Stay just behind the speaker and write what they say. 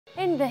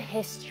In the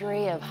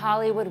history of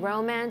Hollywood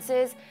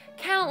romances,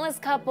 countless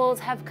couples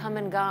have come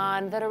and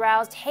gone that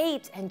aroused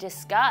hate and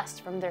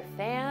disgust from their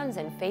fans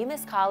and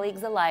famous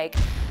colleagues alike,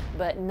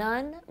 but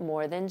none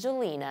more than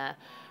Jelena.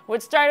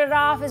 What started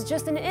off as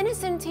just an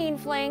innocent teen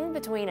fling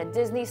between a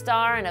Disney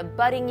star and a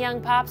budding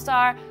young pop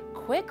star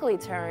quickly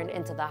turned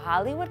into the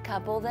Hollywood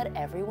couple that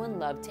everyone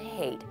loved to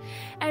hate.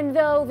 And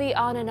though the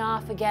on and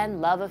off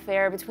again love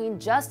affair between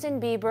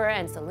Justin Bieber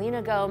and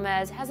Selena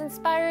Gomez has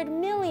inspired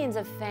millions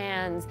of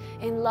fans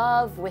in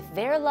love with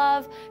their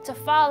love to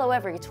follow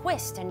every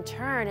twist and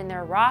turn in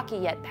their rocky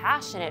yet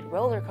passionate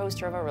roller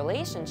coaster of a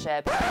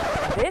relationship,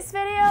 this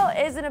video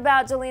isn't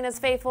about Jelena's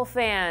faithful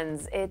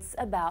fans, it's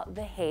about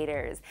the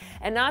haters.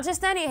 And not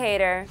just any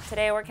hater.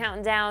 Today we're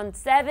counting down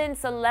 7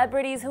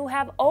 celebrities who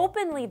have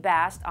openly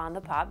bashed on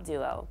the pop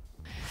duo.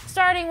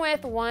 Starting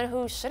with one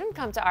who shouldn't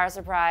come to our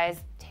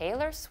surprise,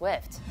 Taylor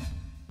Swift.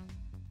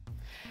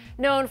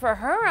 Known for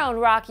her own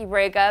rocky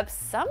breakups,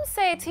 some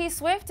say T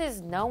Swift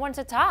is no one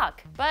to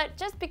talk. But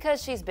just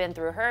because she's been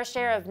through her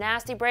share of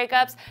nasty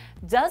breakups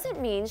doesn't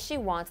mean she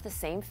wants the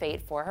same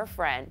fate for her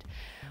friend.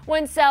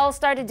 When Celebs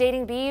started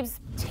dating Biebs,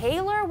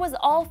 Taylor was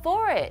all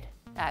for it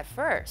at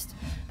first.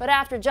 But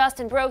after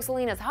Justin broke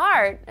Selena's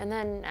heart, and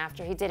then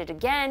after he did it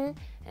again,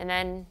 and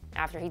then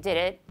after he did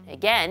it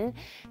again,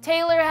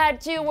 Taylor had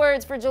 2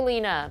 words for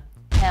Jelena: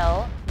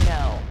 hell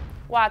no.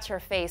 Watch her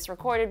face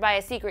recorded by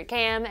a secret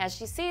cam as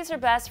she sees her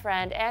best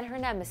friend and her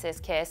nemesis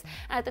kiss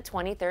at the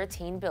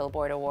 2013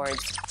 Billboard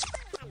Awards.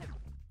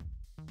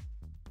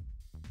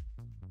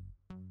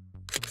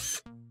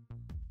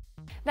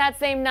 That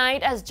same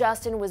night, as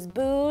Justin was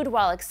booed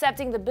while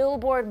accepting the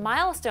Billboard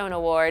Milestone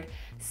Award,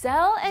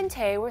 Cel and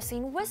Tay were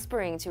seen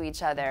whispering to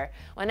each other.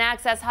 When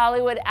Access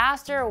Hollywood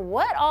asked her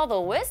what all the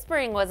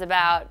whispering was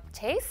about,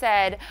 Tay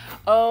said,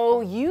 "Oh,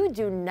 you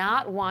do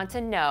not want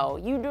to know.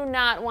 You do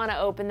not want to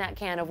open that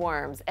can of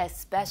worms,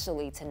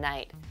 especially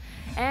tonight."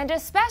 And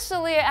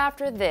especially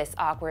after this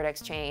awkward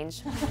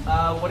exchange.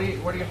 What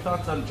are your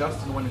thoughts on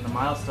Justin winning the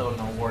Milestone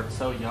Award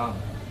so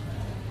young?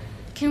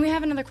 Can we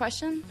have another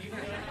question?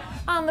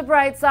 On the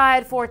bright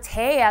side, for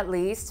Tay at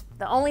least,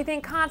 the only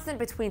thing constant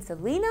between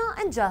Selena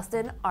and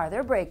Justin are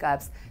their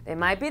breakups. They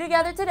might be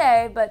together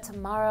today, but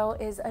tomorrow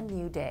is a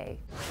new day.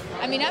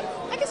 I mean,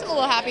 I guess I'm a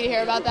little happy to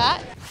hear about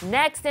that.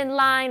 Next in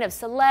line of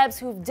celebs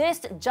who've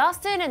dissed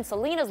Justin and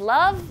Selena's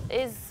love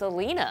is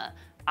Selena.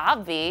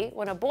 Obvi,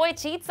 when a boy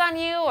cheats on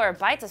you or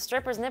bites a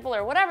stripper's nipple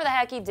or whatever the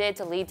heck he did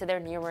to lead to their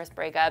numerous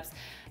breakups,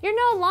 you're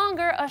no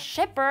longer a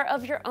shipper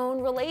of your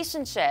own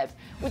relationship.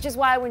 Which is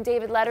why when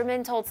David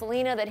Letterman told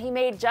Selena that he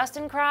made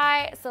Justin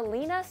cry,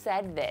 Selena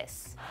said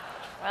this: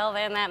 "Well,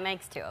 then that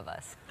makes 2 of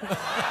us."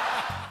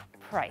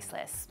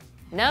 Priceless.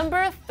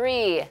 Number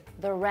 3,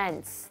 the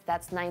rents.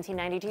 That's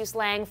 1992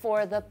 slang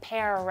for the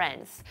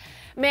parents.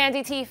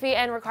 Mandy Teefey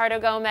and Ricardo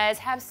Gomez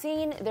have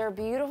seen their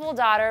beautiful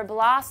daughter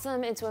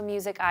blossom into a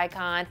music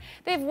icon.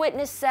 They've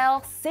witnessed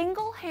Cel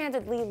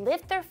single-handedly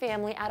lift their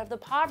family out of the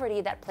poverty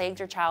that plagued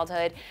her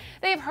childhood.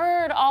 They've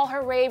heard all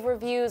her rave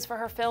reviews for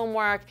her film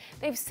work.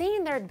 They've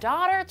seen their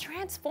daughter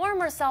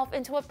transform herself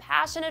into a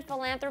passionate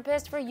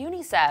philanthropist for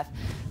UNICEF.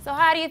 So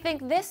how do you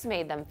think this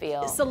made them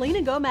feel?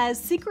 Selena Gomez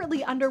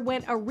secretly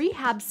underwent a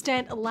rehab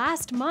stint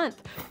last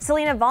month.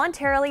 Selena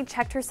voluntarily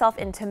checked herself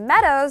into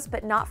Meadows,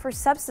 but not for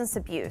substance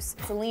abuse.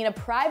 Selena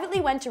privately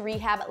went to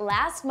rehab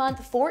last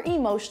month for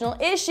emotional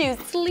issues.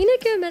 Selena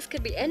Gomez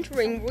could be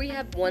entering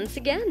rehab once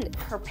again.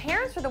 Her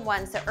parents were the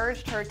ones that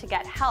urged her to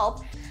get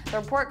help. The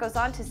report goes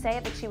on to say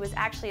that she was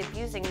actually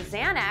abusing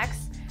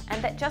Xanax,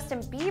 and that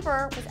Justin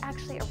Bieber was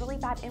actually a really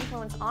bad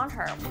influence on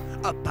her.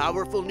 A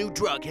powerful new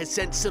drug has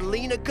sent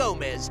Selena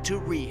Gomez to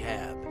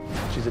rehab.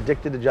 She's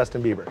addicted to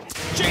Justin Bieber.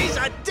 She's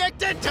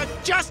addicted to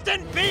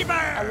Justin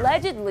Bieber!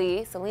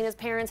 Allegedly, Selena's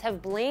parents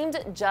have blamed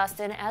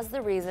Justin as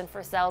the reason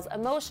for Cel's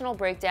emotional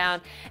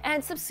breakdown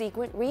and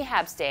subsequent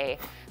rehab stay.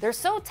 They're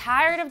so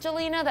tired of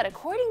Jelena that,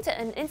 according to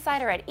an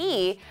insider at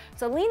E!,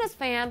 Selena's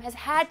fam has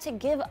had to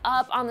give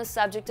up on the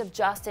subject of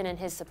Justin and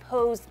his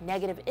supposed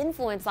negative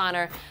influence on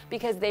her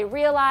because they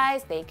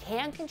realize they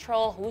can't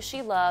control who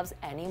she loves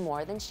any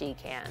more than she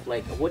can.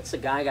 Like, what's a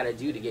guy gotta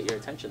do to get your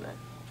attention then?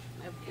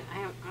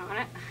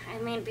 I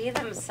mean, be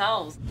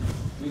themselves.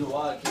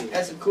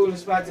 That's the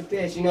coolest spot to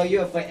pitch. You know,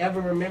 you'll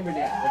forever remember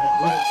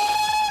that.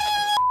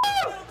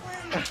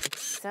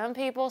 Some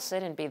people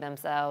shouldn't be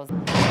themselves.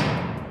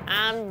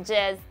 I'm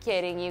just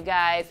kidding, you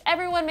guys.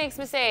 Everyone makes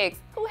mistakes.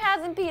 Who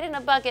hasn't peed in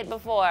a bucket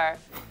before?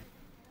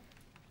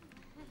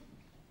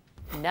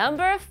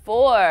 Number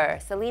 4,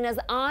 Selena's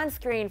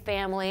on-screen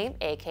family,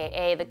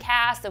 aka the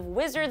cast of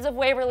Wizards of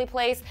Waverly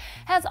Place,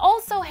 has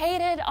also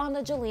hated on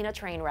the Jelena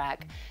train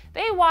wreck.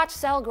 They watched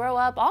Cel grow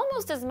up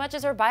almost as much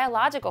as her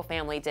biological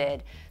family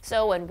did.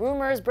 So when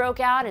rumors broke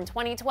out in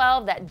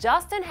 2012 that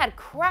Justin had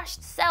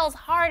crushed Cel's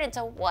heart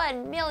into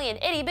 1 million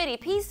itty-bitty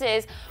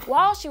pieces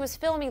while she was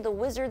filming the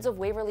Wizards of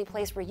Waverly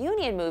Place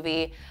reunion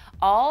movie,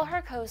 all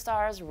her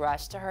co-stars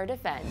rushed to her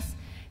defense.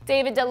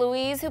 David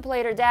DeLuise, who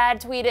played her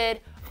dad, tweeted,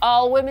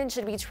 "All women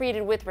should be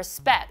treated with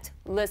respect.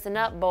 Listen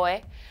up,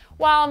 boy."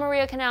 while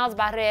Maria Canals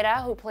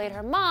Barrera, who played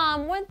her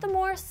mom, went the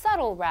more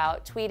subtle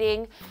route,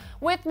 tweeting,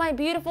 "With my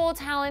beautiful,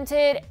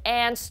 talented,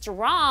 and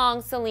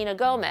strong Selena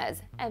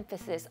Gomez,"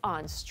 emphasis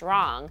on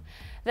strong.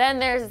 Then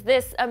there's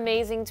this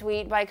amazing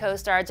tweet by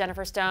co-star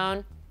Jennifer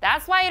Stone,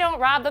 "That's why you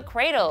don't rob the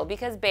cradle,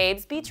 because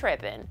babes be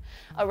trippin',"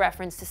 a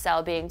reference to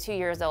Cel being 2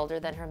 years older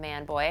than her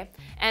man boy.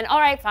 And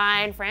alright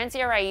fine,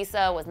 Francia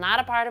Raisa was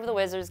not a part of the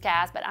Wizards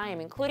cast, but I am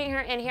including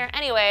her in here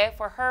anyway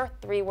for her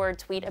 3-word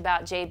tweet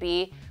about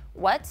JB,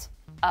 "What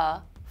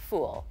a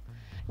fool."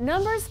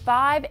 Numbers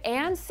 5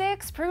 and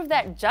 6 prove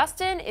that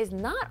Justin is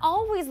not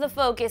always the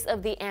focus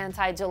of the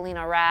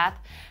anti-Jelena wrath.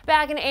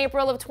 Back in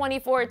April of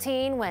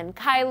 2014, when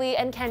Kylie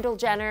and Kendall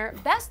Jenner,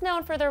 best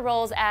known for their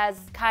roles as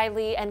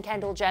Kylie and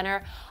Kendall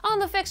Jenner on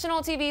the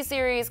fictional TV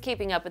series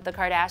Keeping Up with the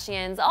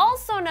Kardashians,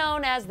 also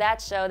known as that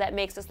show that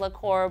makes us look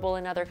horrible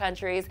in other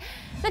countries,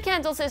 the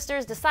Kendall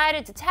sisters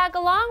decided to tag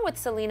along with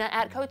Selena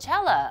at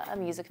Coachella, a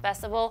music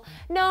festival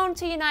known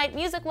to unite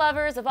music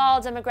lovers of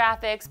all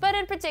demographics, but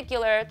in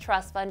particular,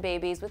 trust fund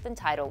babies with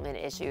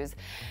entitlement issues.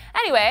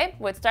 Anyway,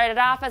 what started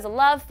off as a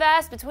love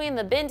fest between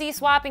the bindi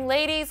swapping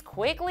ladies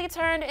quickly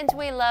turned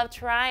into a love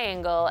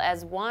triangle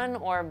as one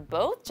or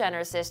both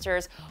Jenner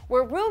sisters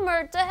were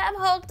rumored to have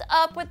hooked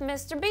up with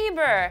Mr.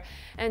 Bieber.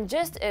 And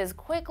just as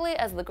quickly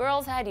as the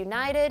girls had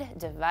united,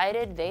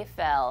 divided they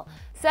fell.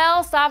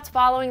 Cel stopped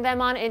following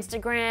them on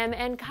Instagram,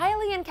 and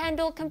Kylie and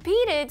Kendall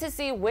competed to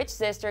see which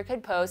sister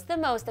could post the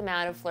most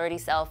amount of flirty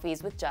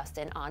selfies with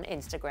Justin on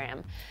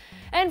Instagram.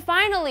 And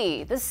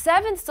finally, the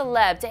 7th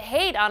celeb to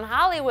hate on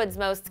Hollywood's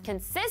most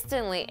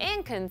consistently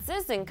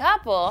inconsistent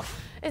couple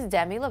is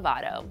Demi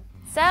Lovato.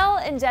 Cel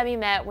and Demi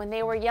met when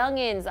they were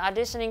youngins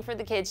auditioning for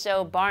the kids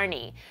show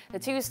Barney. The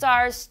two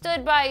stars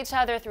stood by each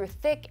other through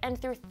thick and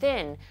through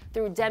thin,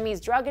 through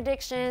Demi's drug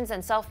addictions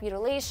and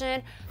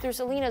self-mutilation, through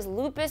Selena's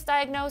lupus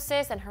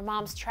diagnosis and her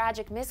mom's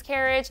tragic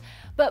miscarriage,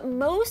 but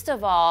most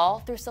of all,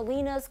 through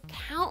Selena's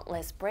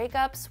countless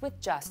breakups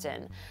with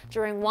Justin.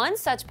 During one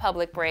such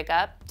public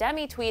breakup,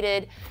 Demi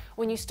tweeted,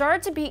 "When you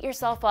start to beat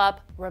yourself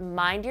up,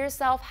 remind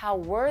yourself how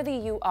worthy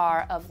you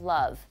are of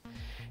love."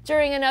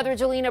 During another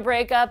Jelena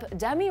breakup,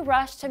 Demi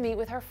rushed to meet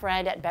with her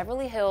friend at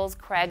Beverly Hills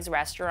Craig's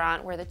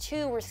restaurant, where the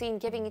two were seen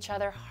giving each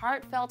other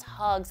heartfelt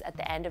hugs at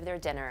the end of their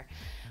dinner.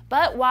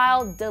 But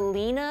while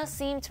Delena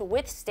seemed to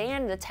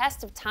withstand the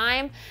test of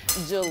time,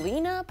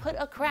 Jelena put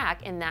a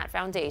crack in that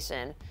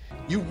foundation.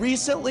 You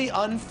recently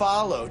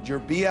unfollowed your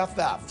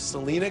BFF,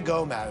 Selena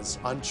Gomez,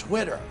 on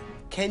Twitter.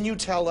 Can you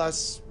tell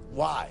us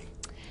why?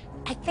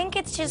 I think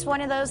it's just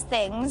one of those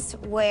things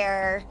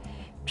where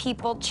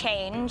people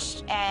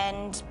change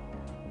and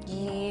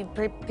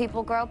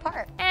people grow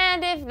apart.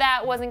 And if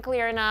that wasn't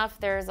clear enough,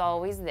 there's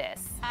always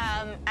this.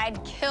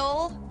 I'd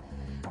kill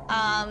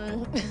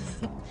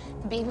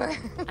Bieber.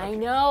 I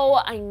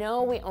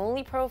know, we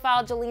only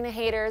profiled Jelena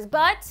haters,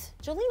 but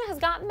Jelena has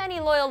got many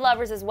loyal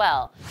lovers as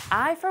well.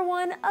 I, for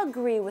one,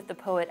 agree with the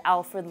poet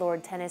Alfred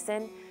Lord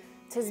Tennyson.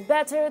 "'Tis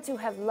better to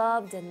have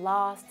loved and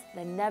lost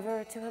than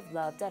never to have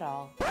loved at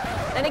all."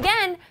 Then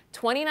again,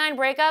 29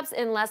 breakups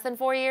in less than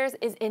 4 years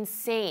is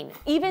insane.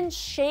 Even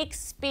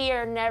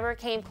Shakespeare never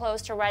came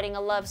close to writing a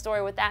love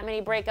story with that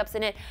many breakups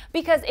in it,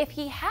 because if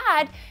he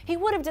had, he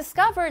would have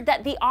discovered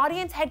that the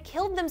audience had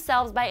killed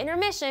themselves by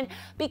intermission,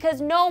 because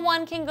no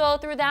one can go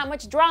through that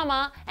much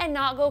drama and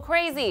not go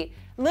crazy.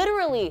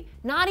 Literally,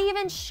 not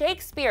even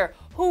Shakespeare,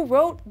 who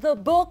wrote the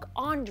book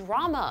on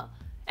drama.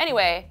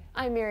 Anyway,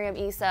 I'm Miriam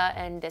Issa,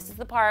 and this is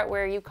the part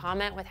where you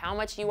comment with how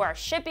much you are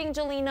shipping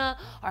Jelena,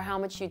 or how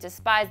much you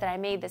despise that I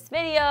made this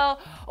video,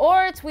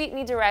 or tweet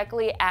me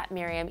directly at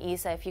Miriam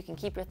Issa if you can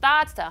keep your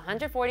thoughts to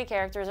 140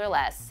 characters or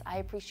less. I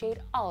appreciate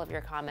all of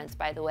your comments,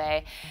 by the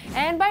way.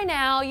 And by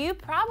now, you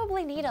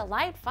probably need a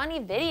light, funny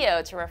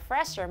video to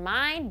refresh your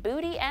mind,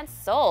 booty, and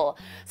soul.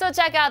 So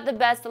check out the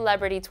best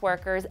celebrity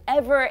twerkers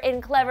ever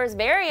in Clevver's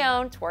very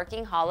own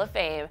Twerking Hall of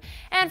Fame.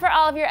 And for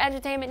all of your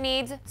entertainment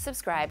needs,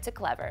 subscribe to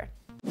Clevver.